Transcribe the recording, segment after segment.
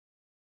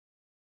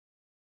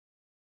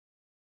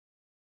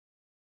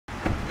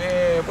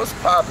What's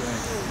poppin'?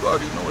 You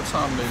already know what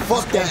time it is.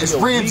 Fuck that, it's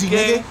Ramsey,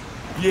 nigga.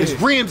 Yeah. It's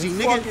Ramsey,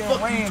 nigga.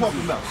 What are you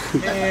talking about?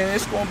 Man,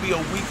 it's gonna be a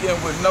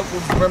weekend with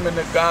Knuckles, Brimm, and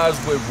the guys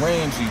with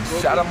Ramsey.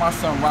 Shout out my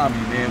son Robbie,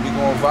 man. We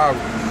going viral.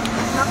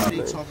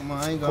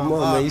 Come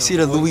on, man. You see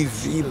the Louis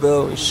V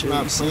belt and shit.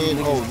 You see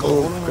niggas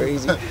going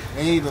crazy.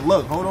 Ain't even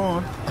look. Hold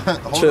on.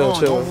 Chill.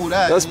 Don't move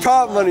that. That's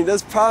prop money.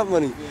 That's prop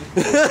money.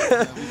 Nah,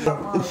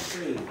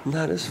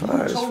 that's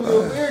fire. That's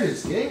fire.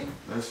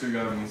 That shit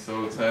got me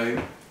so tight.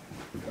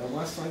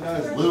 My son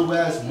got his little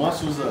ass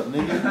muscles up,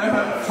 nigga.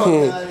 Fuck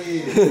out of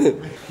here.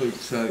 Quick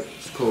check.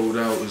 It's cold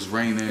out. It's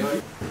raining.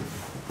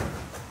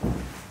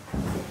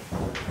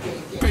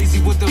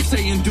 Crazy what they'll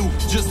say and do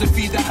just to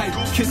feed the hype.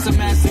 Kiss some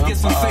ass and get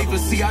some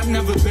favors. See, I've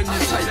never been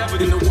this type.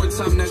 In the one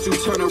time that you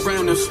turn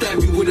around and stab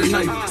me with a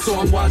knife. So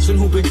I'm watching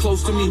who been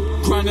close to me,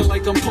 grinding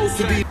like I'm supposed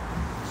to be.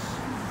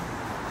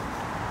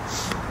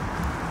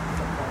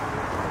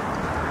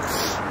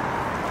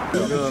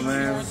 Good,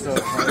 man. What's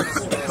up, man?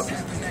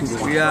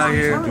 We out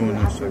here doing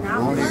this shit. I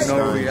don't even know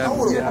where we at.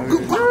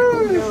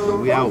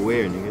 We out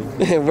where,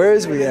 nigga? Where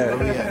is we at?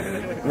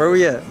 Where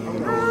we at? I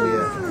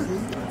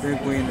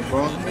think we in the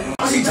Bronx.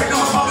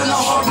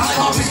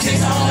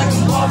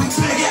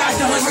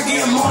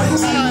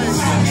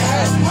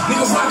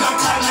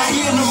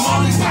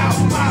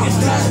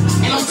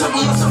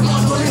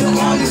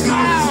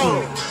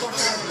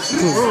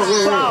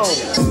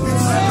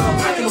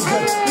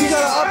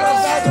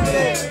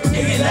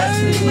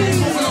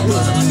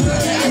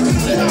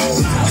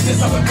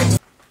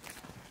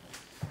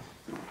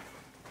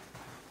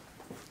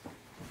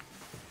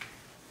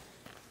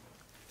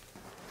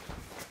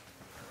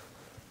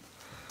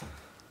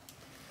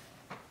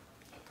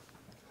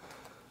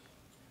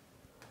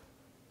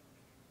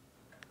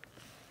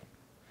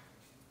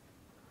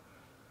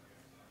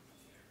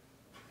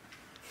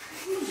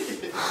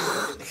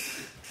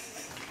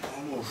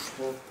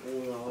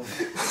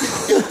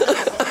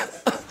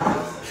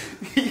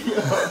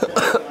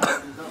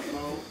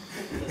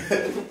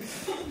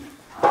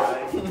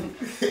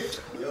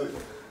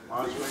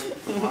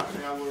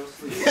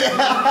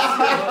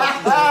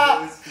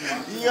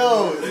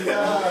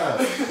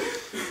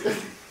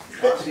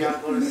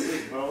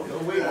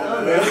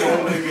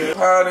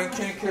 Pilot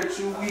can't catch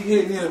you. We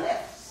hitting it.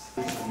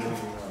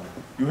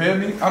 You hear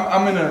me?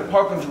 I'm in a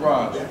parking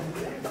garage.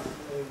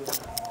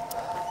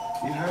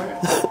 You heard?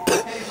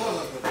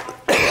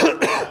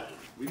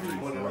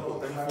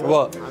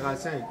 What? I gotta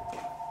say.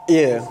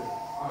 Yeah.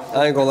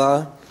 I ain't gonna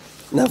lie.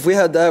 Now, if we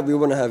had that, we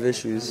wouldn't have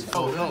issues.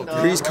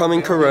 Grease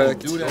coming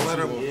correct. You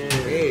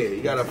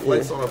gotta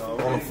flex on a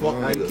fuck.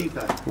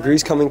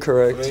 Grease coming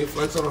correct.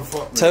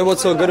 Tell you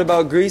what's so good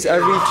about Grease?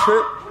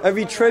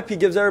 Every trip, he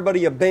gives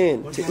everybody a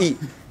band to eat.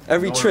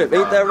 Every trip.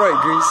 Ain't that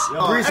right, Grease?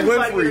 Grease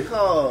went free.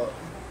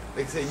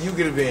 They say you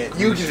get a band,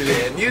 you get a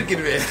band, you get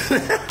a band.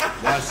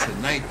 That's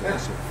tonight.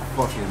 That's a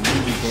fucking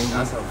movie game.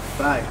 That's a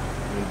fact.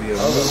 It'll be a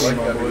movie,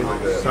 my boy.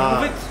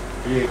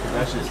 Yeah,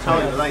 that shit's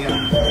tight. Like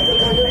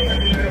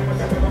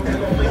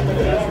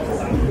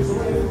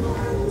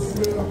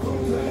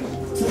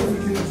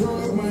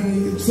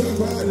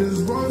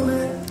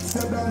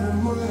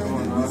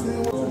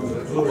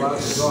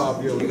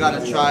you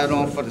gotta try it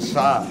on for the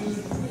size.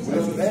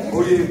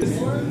 Oh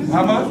yeah.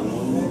 How much?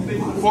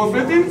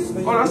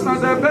 450? Oh, that's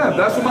not that bad.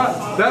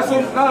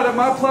 That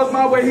my plug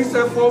my way. He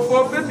said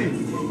 450.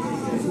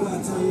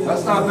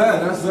 That's not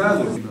bad. That's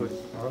valid.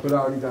 But I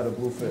already got a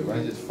blue fit,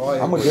 right?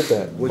 I'm gonna get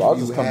that. I'll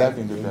just come back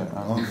and get that.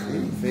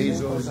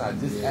 Phasers.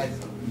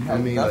 I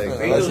mean, like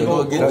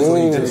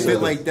phasers fit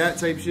like that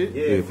type shit.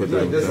 Yeah, put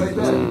that just like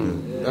that.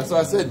 That's what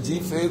I said. G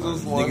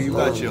phasers. Nigga, you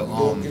got your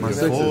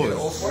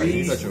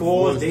threes,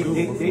 fours. They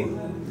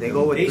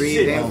go with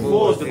threes and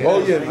fours. Oh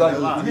yeah, like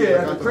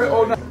yeah.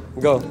 Oh no.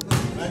 Go.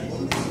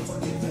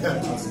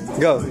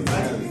 Go.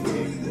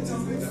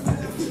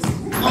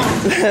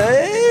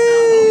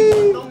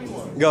 Hey.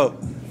 Go.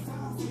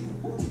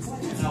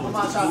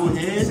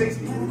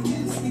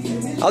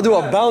 I'll do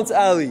a bounce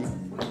alley.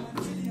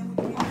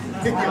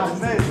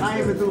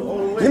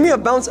 Give me a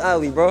bounce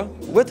alley, bro.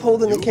 With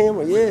holding the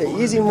camera. Yeah,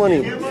 easy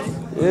money.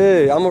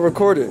 Yeah, I'm a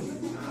recorder.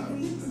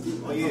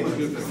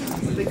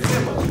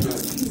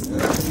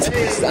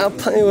 Stop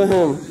playing with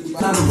him.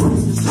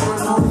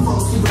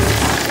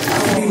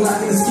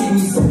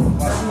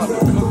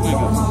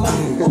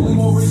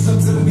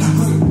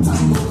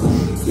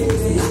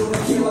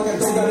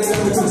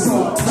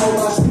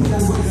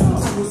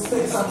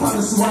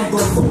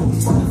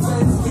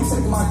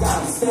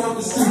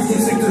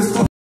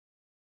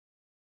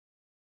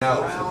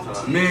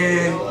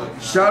 Man,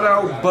 shout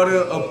out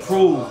Butter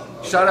Approved.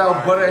 Shout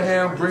out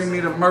Butterham, bring me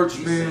the merch,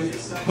 man.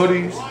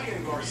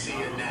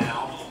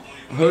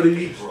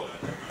 Hoodies,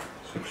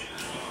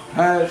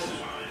 hats,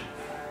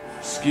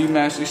 ski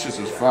masks. These shits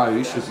is fire.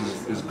 These shits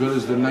is as good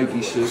as the Nike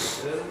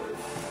shits.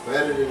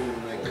 Better than the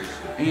Nike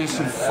shit. And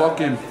some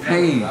fucking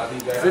pain.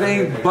 If it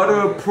ain't Butter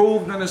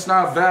Approved, then it's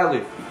not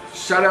valid.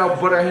 Shout out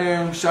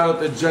Butterham, shout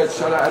out the Jets,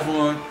 shout out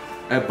everyone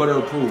at Butter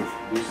Approved.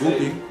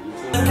 Whoopie.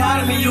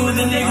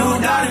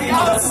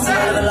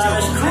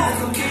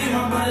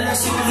 that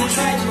shit is a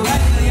tragedy.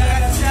 I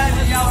got a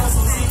tragedy, I was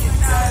thinking.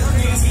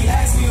 He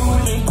asked me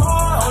when they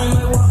bar, only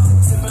like walk.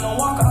 Sipping on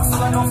walk, I feel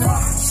like no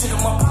fuck. Shit in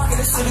my pocket,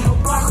 that shit go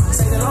block.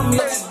 Say that I'm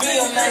this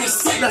bill, now he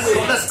sick with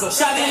it. Let's go.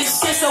 Shot in his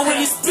shit, so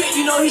when he spit,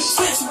 you know he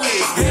switch with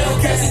it.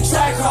 Hellcats and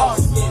track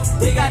hawks.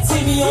 They got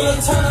TV on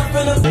the turn up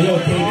in the. Hey, yo,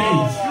 KD,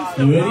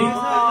 you ready?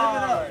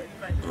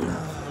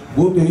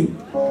 Whoopie.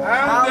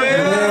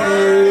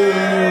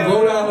 Hey, go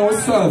down,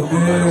 what's up,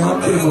 man? I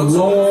came a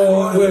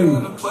long way.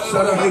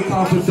 Shout out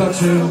Akon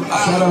Production.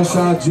 Shout out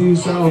Shy G.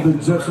 Shout out the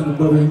Jets in the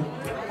building.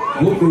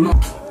 Whoopie.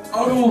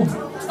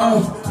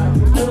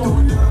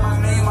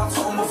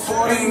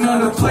 Ain't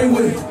nothing to play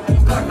with.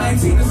 Glock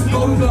 19 is a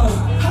golden gun.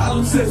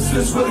 Hollow tips,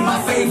 this really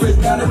my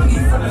favorite. Gotta be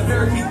from the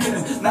very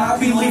beginning. Now I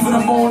be leaving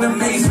them all in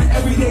amazement.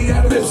 Every day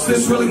out of lips,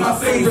 this really my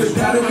favorite.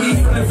 Gotta be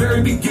from the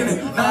very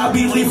beginning. Now I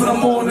be leaving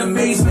them all in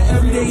amazement.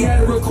 Every day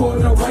out of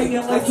recording or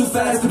writing like too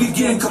fast to be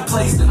getting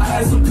complacent. I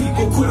had some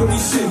people quit on me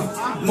shit.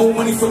 More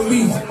money from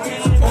me.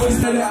 Always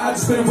said that I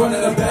just been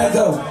running a bag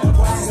up.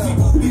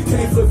 Be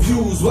paid for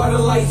views, why the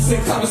lights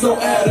and comments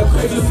don't add up.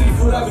 Crazy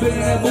seafood, I've been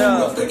in that mood,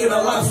 I'm thinking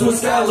of lobster with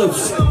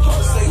scallops.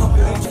 Stay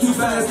humble, too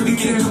fast to be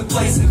getting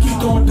complacent. Keep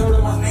throwing dirt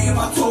on my name,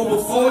 I told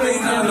before, they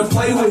ain't nothing to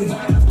play with.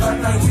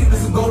 Glock 19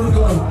 is a golden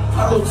gun,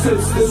 hollow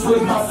tips, this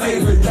really my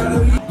favorite. Gotta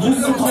be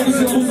losing some homies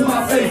and losing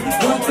my faith.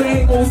 One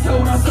thing, always tell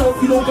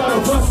myself, you don't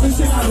gotta rush this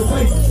shit out of the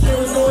way. There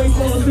is no way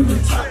going to be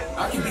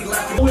I can be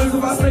laughing. Always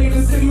if I stay in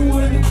the city,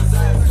 wouldn't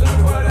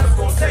what that's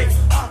gonna take.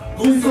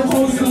 Losing some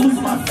homies and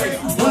losing my faith.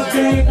 One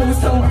thing, always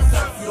tell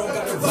myself, you don't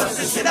gotta rush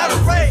this shit out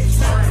of rage.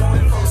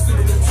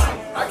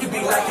 I can be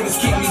lacking, it's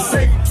keep me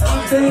safe.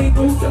 One thing,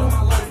 always tell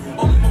my life.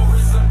 Only more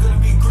risk, I'm gonna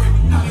be great.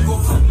 Now you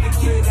gon' put the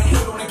kid and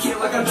hit on the kid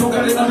like I don't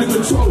got it under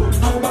control.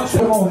 Know about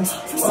you on.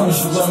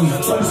 She love me.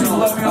 Some people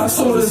love me, I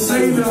told her to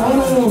save it.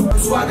 Hold on.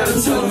 So I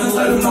gotta tell them and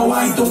let them know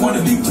I ain't the one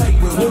to be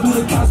played with. We'll do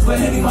the cops for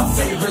Henny, my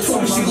favorite.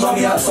 Told me she love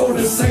me, I told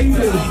her to save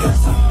it.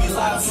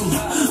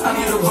 I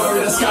need a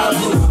word that's sky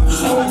blue.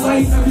 Whole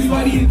life,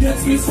 everybody in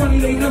debt me. It's funny,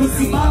 they never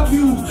see my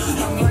view.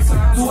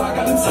 Do I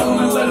gotta tell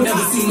them and let them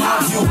never see my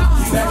view.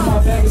 Back in my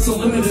bag, it's a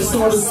limited.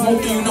 Started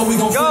smoking, you know we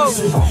gon' finish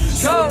it.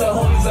 Show the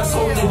homies that's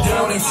holding it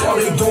down. They tell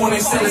they doing their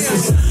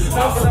sentences.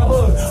 Out for the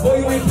hood, boy,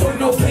 you ain't putting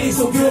no pain,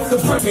 so get off the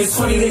perk. It's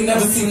funny, they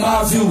never see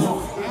my view.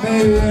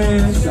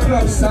 Man, shout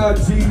out Shy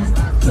G.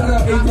 Shout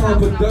out Akon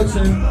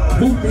Production.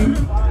 Whoopie.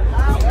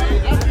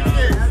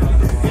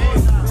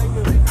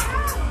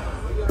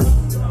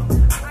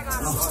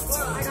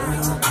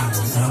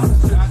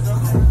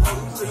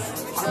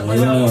 Yo,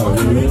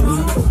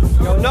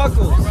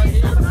 Knuckles.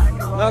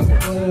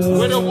 Knuckles.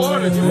 With the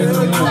water.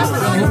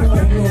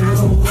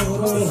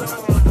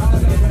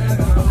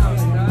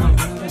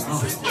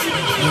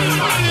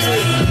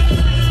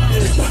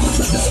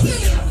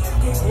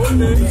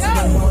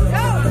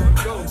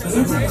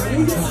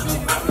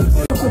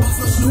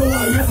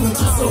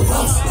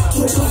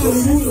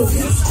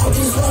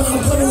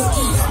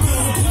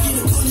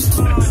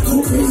 Go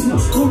crazy,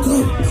 go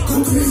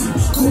crazy,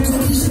 go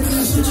crazy,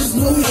 just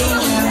know it.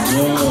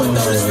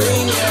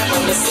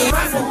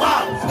 Rifle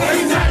lock,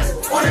 A-Next,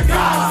 on the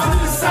guys, in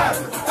the set.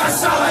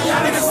 That's all I got,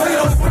 niggas lay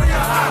those front of your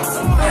house.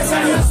 That's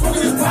how you're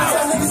smoking this pot,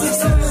 that niggas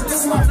excited, this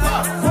is my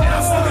block. And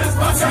I'm smoking this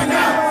bunch right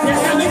now.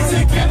 Yeah, niggas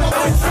ain't getting no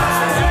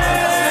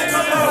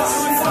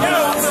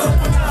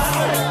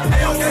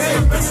hey, okay,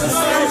 bitches,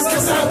 serious,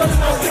 cause I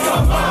don't think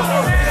I'm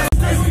mine.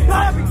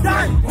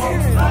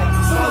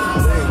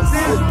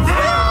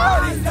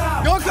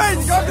 Go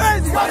crazy, go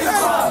crazy, go crazy.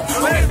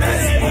 Wait a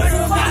minute.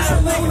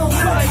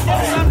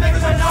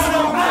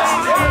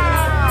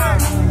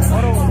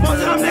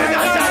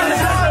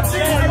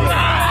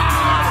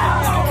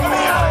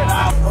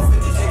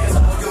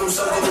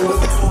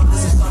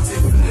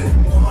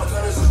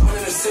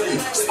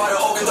 Spider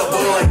opened the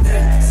bottle like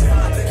that.